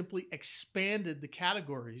references and simply expanded the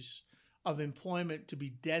categories of employment to be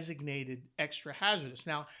designated extra hazardous.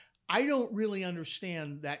 Now, I don't really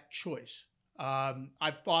understand that choice.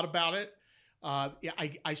 I've thought about it.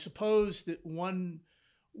 I suppose that one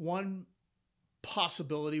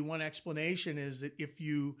possibility, one explanation is that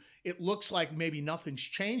it looks like maybe nothing's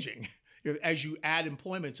changing as you add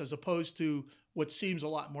employments, as opposed to what seems a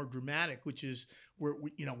lot more dramatic, which is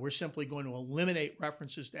we're simply going to eliminate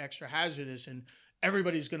references to extra hazardous and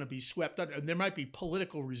everybody's going to be swept under. And there might be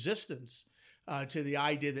political resistance to the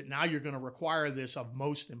idea that now you're going to require this of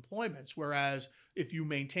most employments, whereas if you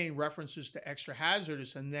maintain references to extra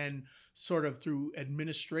hazardous and then sort of through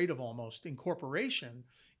administrative almost incorporation,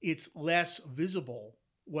 it's less visible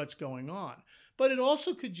what's going on. But it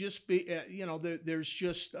also could just be,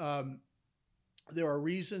 there are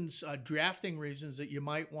reasons, drafting reasons that you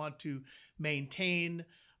might want to maintain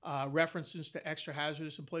references to extra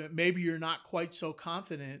hazardous employment. Maybe you're not quite so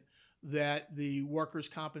confident that the workers'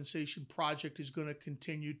 compensation project is going to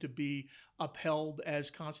continue to be upheld as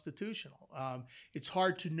constitutional. It's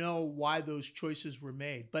hard to know why those choices were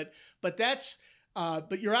made, but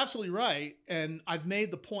you're absolutely right. And I've made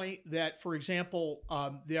the point that, for example,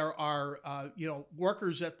 there are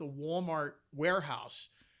workers at the Walmart warehouse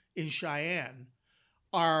in Cheyenne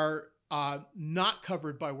are not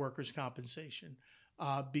covered by workers' compensation.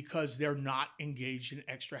 Because they're not engaged in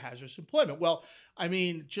extra hazardous employment. Well, I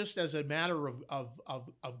mean, just as a matter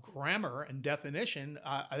of grammar and definition,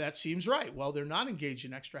 that seems right. Well, they're not engaged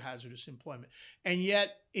in extra hazardous employment. And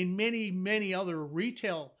yet in many, many other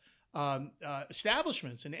retail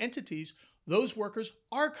establishments and entities, those workers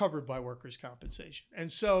are covered by workers' compensation.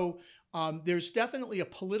 And so there's definitely a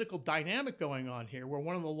political dynamic going on here where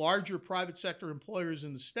one of the larger private sector employers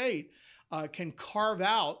in the state can carve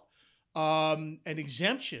out an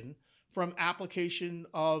exemption from application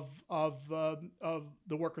of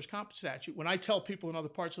the workers' comp statute. When I tell people in other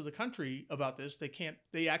parts of the country about this,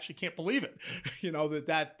 they actually can't believe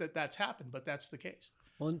it, that's happened, but that's the case.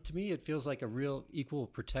 Well, and to me, it feels like a real equal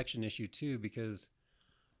protection issue too, because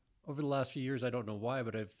over the last few years, I don't know why,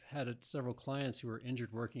 but I've had several clients who were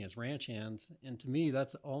injured working as ranch hands. And to me,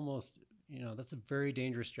 that's almost, that's a very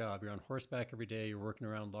dangerous job. You're on horseback every day. You're working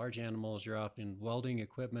around large animals. You're often welding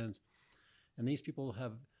equipment. And these people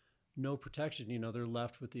have no protection. They're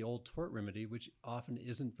left with the old tort remedy, which often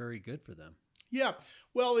isn't very good for them. Yeah.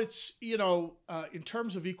 Well, it's, in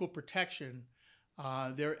terms of equal protection,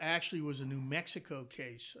 there actually was a New Mexico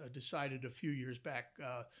case decided a few years back,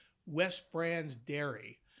 West Brands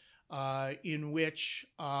Dairy, in which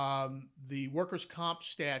the workers' comp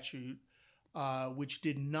statute, which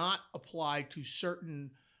did not apply to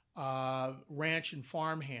certain ranch and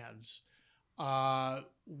farm hands, that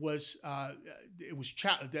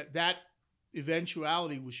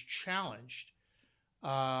eventuality was challenged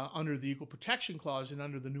under the Equal Protection Clause, and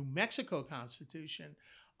under the New Mexico Constitution,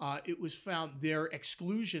 it was found their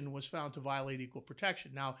exclusion was found to violate equal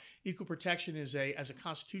protection. Now, equal protection as a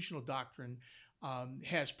constitutional doctrine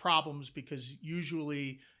has problems, because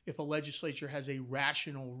usually if a legislature has a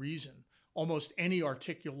rational reason, almost any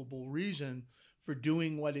articulable reason for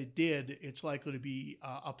doing what it did, it's likely to be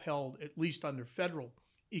upheld, at least under federal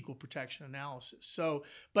equal protection analysis. So,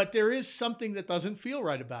 but there is something that doesn't feel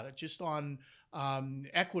right about it, just on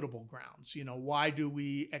equitable grounds. Why do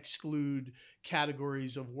we exclude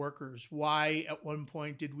categories of workers? Why at one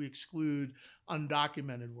point did we exclude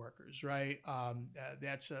undocumented workers, right?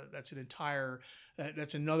 That's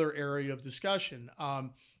another area of discussion.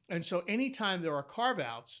 And so anytime there are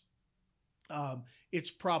carve-outs, it's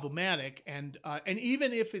problematic. And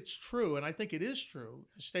even if it's true, and I think it is true,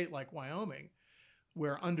 a state like Wyoming,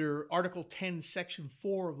 where under Article 10, Section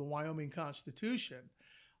 4 of the Wyoming Constitution,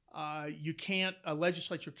 a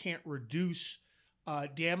legislature can't reduce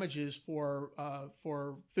damages for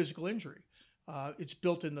physical injury. It's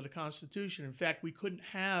built into the Constitution. In fact, we couldn't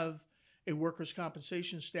have a workers'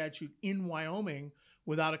 compensation statute in Wyoming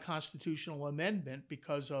without a constitutional amendment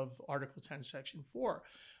because of Article 10, Section 4.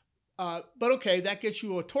 But okay, that gets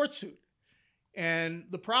you a tort suit. And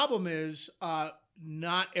the problem is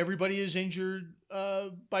not everybody is injured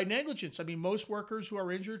by negligence. I mean, most workers who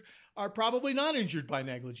are injured are probably not injured by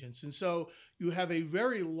negligence. And so you have a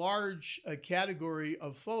very large category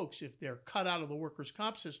of folks, if they're cut out of the workers'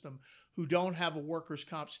 comp system, who don't have a workers'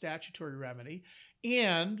 comp statutory remedy.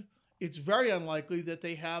 And it's very unlikely that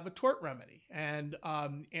they have a tort remedy. And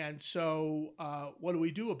so what do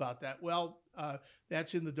we do about that? Well,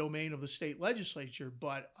 that's in the domain of the state legislature,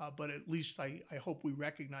 but at least I hope we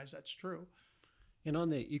recognize that's true. And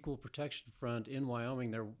on the equal protection front in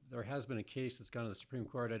Wyoming, there has been a case that's gone to the Supreme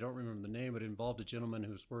Court. I don't remember the name, but it involved a gentleman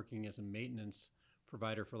who was working as a maintenance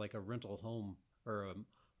provider for like a rental home or a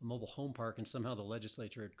mobile home park, and somehow the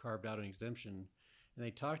legislature had carved out an exemption. And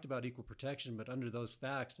they talked about equal protection, but under those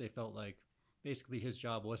facts, they felt like basically his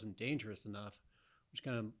job wasn't dangerous enough, which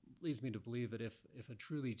kind of leads me to believe that if a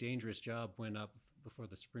truly dangerous job went up before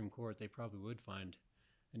the Supreme Court, they probably would find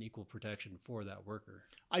an equal protection for that worker.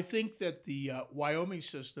 I think that the Wyoming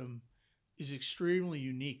system is extremely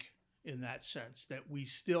unique in that sense, that we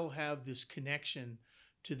still have this connection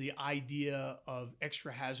to the idea of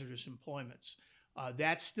extra hazardous employments.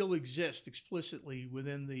 That still exists explicitly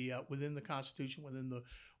within the Constitution, within the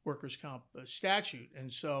workers' comp statute. And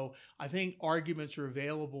so I think arguments are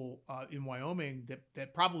available in Wyoming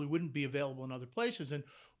that probably wouldn't be available in other places. And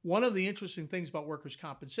one of the interesting things about workers'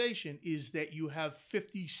 compensation is that you have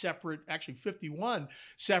 51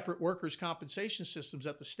 separate workers' compensation systems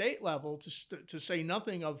at the state level, to say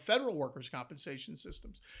nothing of federal workers' compensation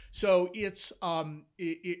systems. So it's an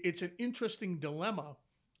interesting dilemma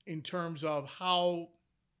in terms of how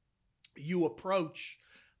you approach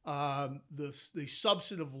the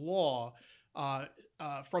substantive law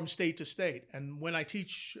from state to state. And when I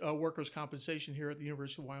teach workers' compensation here at the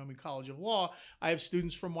University of Wyoming College of Law, I have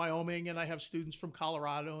students from Wyoming and I have students from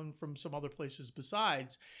Colorado and from some other places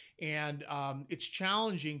besides. And it's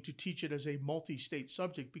challenging to teach it as a multi-state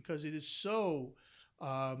subject because it is so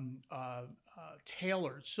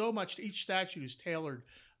tailored. So much, each statute is tailored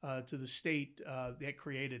to the state that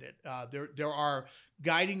created it. There are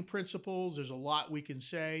guiding principles. There's a lot we can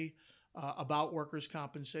say about workers'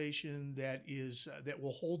 compensation that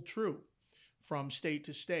will hold true from state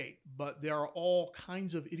to state. But there are all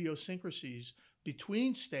kinds of idiosyncrasies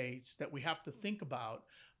between states that we have to think about.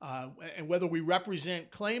 And whether we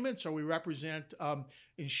represent claimants or we represent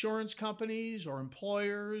insurance companies or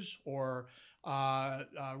employers or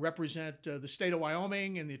represent the state of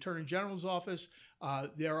Wyoming in the Attorney General's office.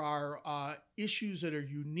 There are issues that are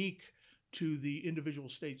unique to the individual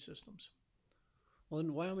state systems. Well,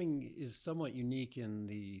 and Wyoming is somewhat unique in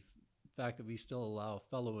the fact that we still allow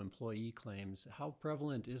fellow employee claims. How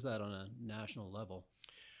prevalent is that on a national level?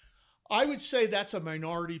 I would say that's a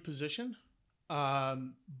minority position,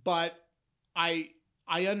 but I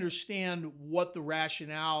understand what the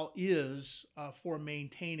rationale is for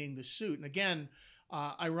maintaining the suit. And again,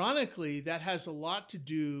 ironically, that has a lot to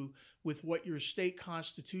do with what your state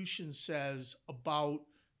constitution says about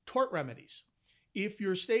tort remedies. If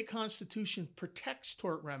your state constitution protects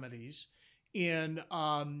tort remedies in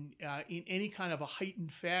any kind of a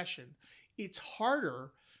heightened fashion, it's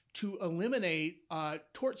harder to eliminate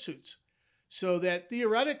tort suits. So that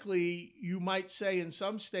theoretically, you might say in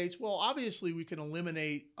some states, well, obviously we can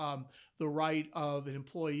eliminate the right of an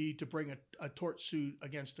employee to bring a tort suit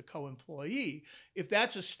against a co-employee. If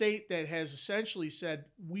that's a state that has essentially said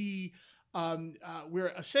we're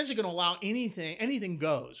essentially going to allow anything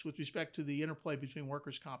goes with respect to the interplay between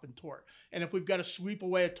workers' comp and tort. And if we've got to sweep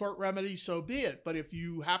away a tort remedy, so be it. But if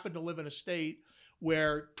you happen to live in a state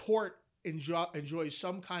where tort enjoys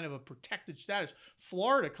some kind of a protected status,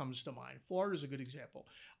 Florida comes to mind. Florida is a good example.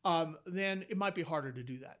 Then it might be harder to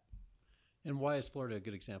do that. And why is Florida a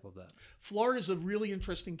good example of that? Florida is a really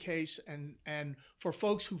interesting case, and for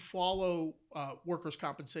folks who follow workers'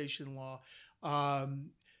 compensation law,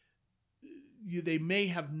 they may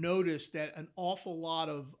have noticed that an awful lot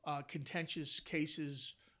of contentious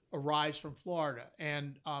cases arise from Florida.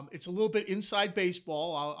 And it's a little bit inside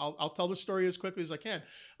baseball. I'll tell the story as quickly as I can.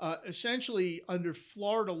 Essentially, under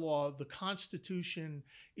Florida law, the Constitution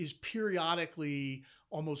is periodically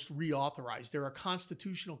almost reauthorized. There are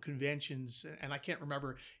constitutional conventions, and I can't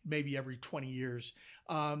remember, maybe every 20 years,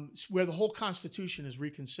 where the whole Constitution is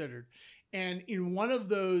reconsidered. And in one of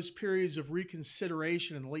those periods of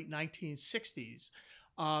reconsideration in the late 1960s,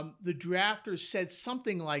 the drafters said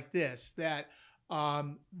something like this, that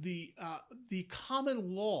the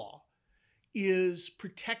common law is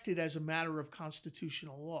protected as a matter of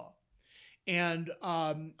constitutional law. And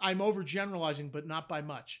I'm overgeneralizing, but not by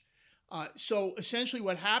much. So essentially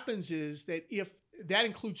what happens is that if that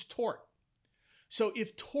includes tort. So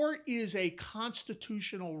if tort is a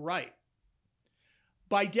constitutional right,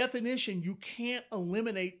 by definition, you can't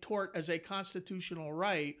eliminate tort as a constitutional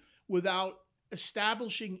right without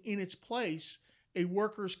establishing in its place a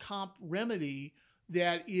workers' comp remedy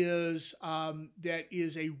that is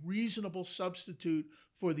a reasonable substitute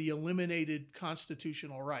for the eliminated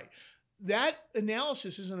constitutional right. That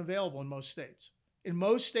analysis isn't available in most states. In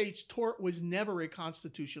most states, tort was never a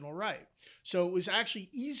constitutional right. So it was actually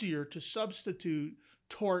easier to substitute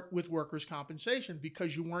tort with workers' compensation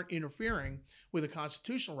because you weren't interfering with a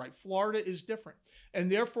constitutional right. Florida is different.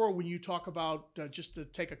 And therefore, when you talk about, just to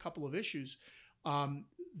take a couple of issues,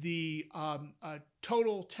 the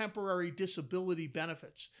total temporary disability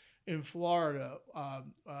benefits in Florida,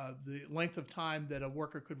 the length of time that a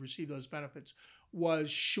worker could receive those benefits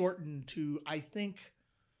was shortened to,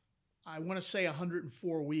 I want to say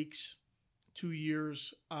 104 weeks, 2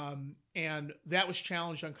 years. And that was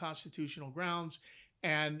challenged on constitutional grounds.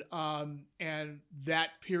 And that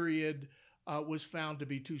period was found to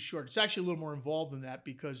be too short. It's actually a little more involved than that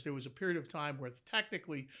because there was a period of time where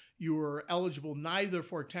technically you were eligible neither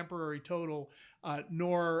for a temporary total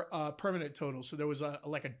nor a permanent total. So there was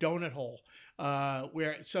like a donut hole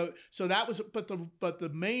so that was. But the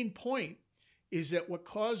main point is that what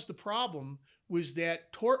caused the problem was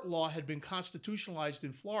that tort law had been constitutionalized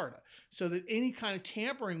in Florida, so that any kind of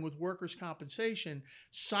tampering with workers' compensation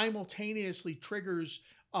simultaneously triggers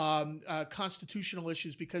constitutional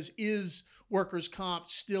issues, because is workers' comp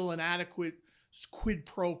still an adequate quid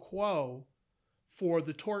pro quo for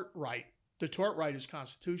the tort right? The tort right is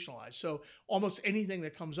constitutionalized. So almost anything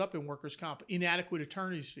that comes up in workers' comp, inadequate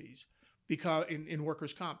attorney's fees, because in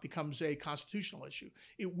workers' comp becomes a constitutional issue.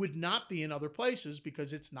 It would not be in other places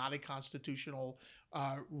because it's not a constitutional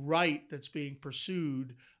right that's being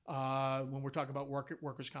pursued when we're talking about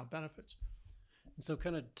workers' comp benefits. And so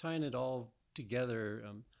kind of tying it all together,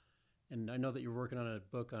 and I know that you're working on a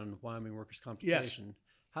book on Wyoming workers' compensation. Yes.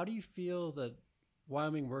 How do you feel that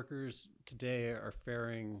Wyoming workers today are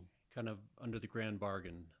faring kind of under the grand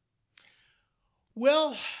bargain?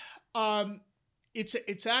 Well,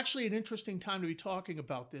 it's actually an interesting time to be talking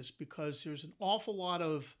about this because there's an awful lot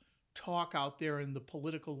of talk out there in the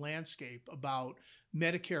political landscape about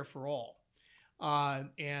Medicare for all.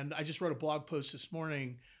 And I just wrote a blog post this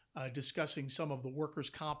morning discussing some of the workers'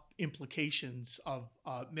 comp implications of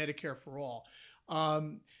Medicare for all.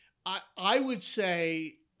 I would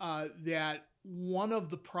say that one of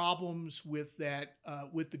the problems with that,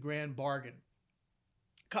 with the grand bargain.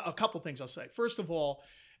 A couple things I'll say. First of all,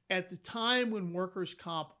 at the time when workers'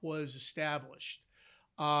 comp was established,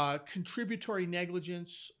 contributory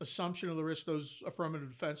negligence, assumption of the risk, those affirmative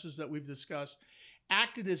defenses that we've discussed,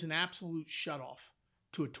 acted as an absolute shutoff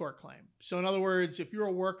to a tort claim. So in other words, if you're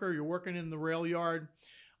a worker, you're working in the rail yard,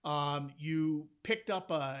 you picked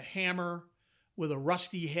up a hammer with a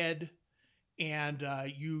rusty head, and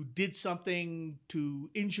you did something to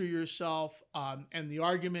injure yourself, and the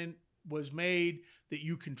argument was made that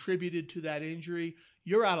you contributed to that injury,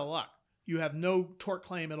 you're out of luck. You have no tort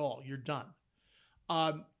claim at all. You're done.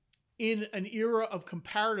 In an era of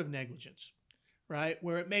comparative negligence, right,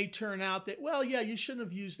 where it may turn out that, well, yeah, you shouldn't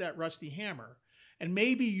have used that rusty hammer, and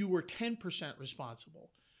maybe you were 10% responsible,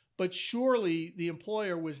 but surely the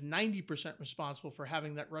employer was 90% responsible for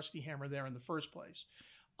having that rusty hammer there in the first place.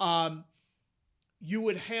 You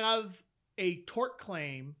would have a tort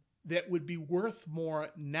claim that would be worth more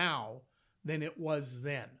now than it was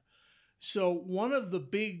then. So one of the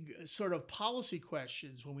big sort of policy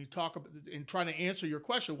questions when we talk about in trying to answer your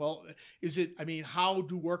question, well, how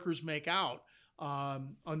do workers make out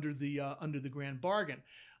under the grand bargain?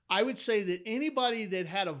 I would say that anybody that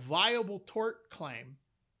had a viable tort claim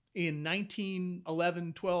in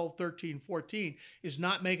 1911, 12, 13, 14 is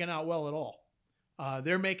not making out well at all.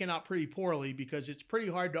 They're making out pretty poorly because it's pretty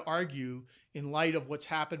hard to argue in light of what's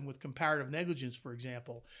happened with comparative negligence, for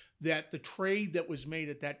example, that the trade that was made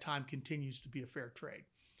at that time continues to be a fair trade.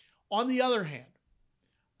 On the other hand,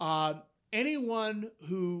 anyone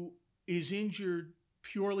who is injured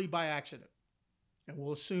purely by accident, and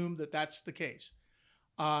we'll assume that that's the case,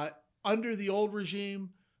 under the old regime,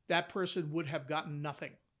 that person would have gotten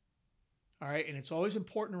nothing. All right. And it's always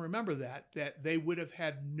important to remember that they would have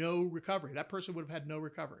had no recovery. That person would have had no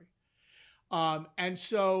recovery. And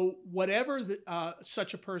so whatever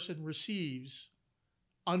such a person receives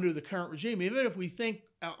under the current regime, even if we think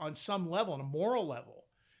on some level, on a moral level,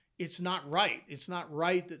 it's not right. It's not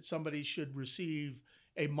right that somebody should receive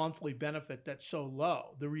a monthly benefit that's so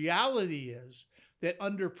low. The reality is that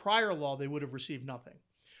under prior law, they would have received nothing.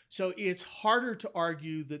 So it's harder to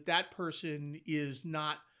argue that that person is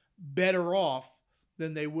not better off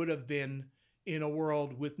than they would have been in a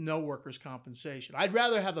world with no workers' compensation. I'd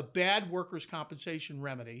rather have a bad workers' compensation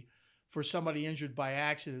remedy for somebody injured by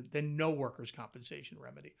accident than no workers' compensation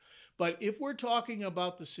remedy. But if we're talking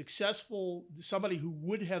about somebody who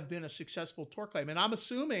would have been a successful tort claim, and I'm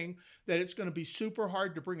assuming that it's going to be super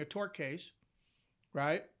hard to bring a tort case,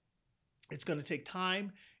 right? It's going to take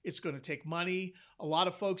time. It's going to take money. A lot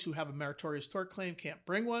of folks who have a meritorious tort claim can't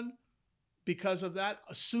bring one because of that.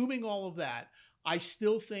 Assuming all of that, I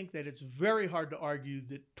still think that it's very hard to argue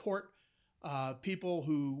that people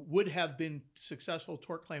who would have been successful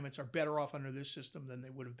tort claimants are better off under this system than they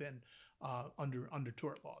would have been under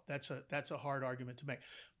tort law. That's a hard argument to make.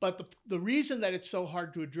 But the reason that it's so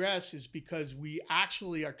hard to address is because we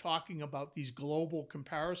actually are talking about these global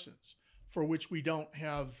comparisons for which we don't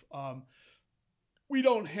have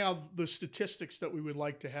the statistics that we would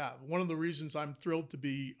like to have. One of the reasons I'm thrilled to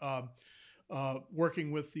be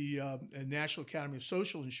working with the National Academy of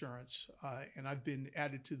Social Insurance, and I've been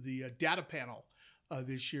added to the data panel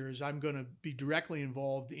this year, is I'm going to be directly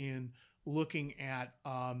involved in looking at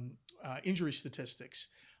injury statistics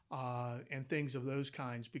and things of those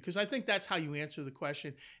kinds, because I think that's how you answer the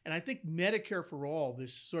question. And I think Medicare for All,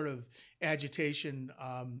 this sort of agitation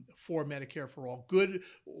for Medicare for All,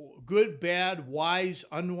 good, bad, wise,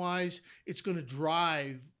 unwise, it's going to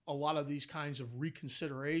drive a lot of these kinds of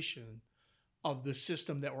reconsideration of the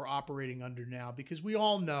system that we're operating under now, because we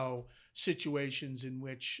all know situations in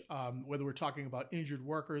which, whether we're talking about injured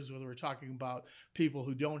workers, whether we're talking about people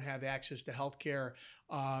who don't have access to health care,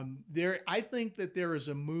 I think that there is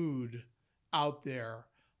a mood out there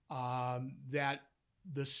that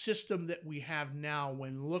the system that we have now,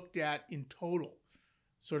 when looked at in total,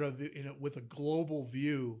 sort of with a global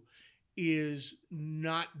view, is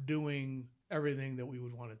not doing everything that we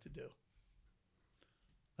would want it to do.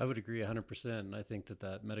 I would agree 100%. And I think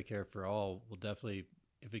that Medicare for All will definitely,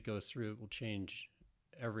 if it goes through, it will change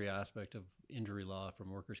every aspect of injury law,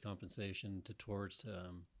 from workers' compensation to torts.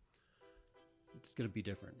 It's going to be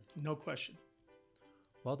different. No question.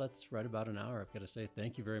 Well, that's right about an hour. I've got to say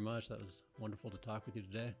thank you very much. That was wonderful to talk with you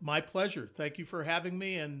today. My pleasure. Thank you for having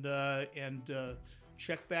me, and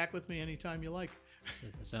check back with me anytime you like.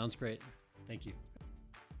 It sounds great. Thank you.